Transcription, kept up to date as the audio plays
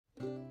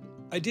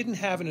I didn't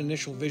have an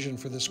initial vision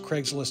for this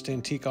Craigslist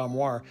antique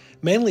armoire,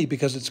 mainly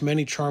because its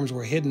many charms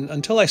were hidden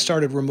until I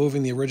started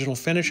removing the original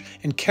finish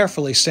and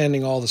carefully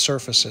sanding all the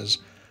surfaces.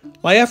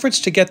 My efforts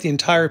to get the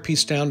entire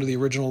piece down to the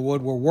original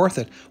wood were worth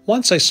it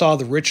once I saw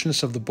the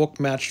richness of the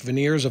book-matched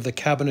veneers of the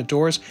cabinet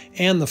doors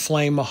and the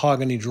flame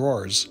mahogany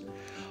drawers.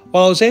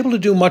 While I was able to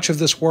do much of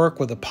this work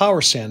with a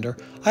power sander,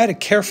 I had to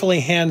carefully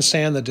hand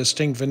sand the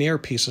distinct veneer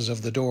pieces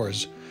of the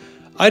doors.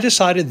 I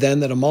decided then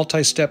that a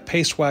multi-step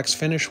paste wax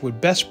finish would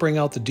best bring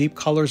out the deep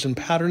colors and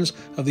patterns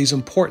of these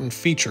important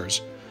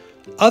features.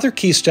 Other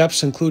key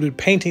steps included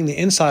painting the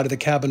inside of the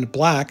cabinet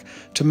black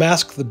to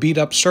mask the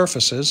beat-up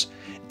surfaces,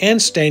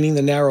 and staining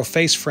the narrow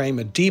face frame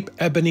a deep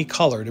ebony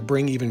color to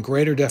bring even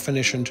greater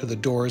definition to the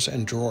doors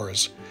and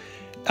drawers.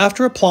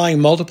 After applying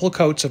multiple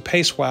coats of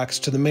paste wax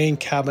to the main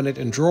cabinet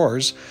and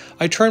drawers,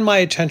 I turned my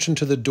attention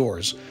to the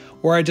doors,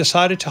 where I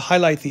decided to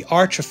highlight the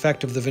arch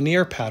effect of the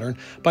veneer pattern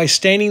by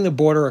staining the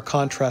border a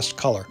contrast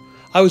color.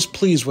 I was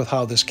pleased with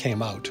how this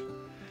came out.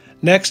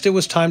 Next, it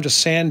was time to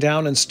sand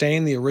down and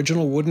stain the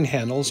original wooden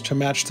handles to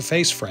match the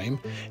face frame,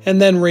 and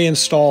then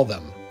reinstall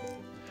them.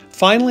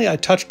 Finally, I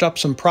touched up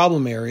some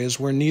problem areas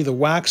where neither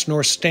wax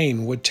nor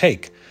stain would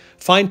take.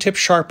 Fine-tip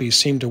Sharpies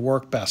seemed to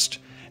work best.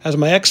 As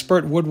my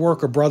expert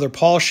woodworker brother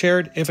Paul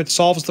shared, if it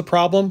solves the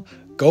problem,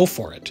 go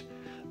for it.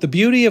 The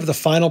beauty of the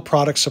final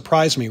product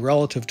surprised me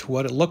relative to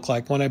what it looked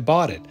like when I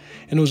bought it,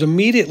 and was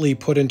immediately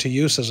put into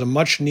use as a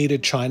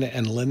much-needed china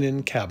and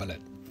linen cabinet.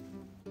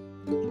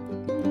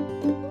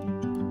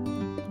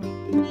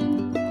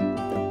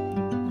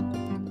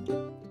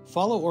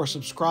 Follow or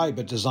subscribe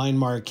at Design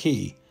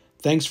Marquee.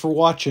 Thanks for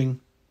watching.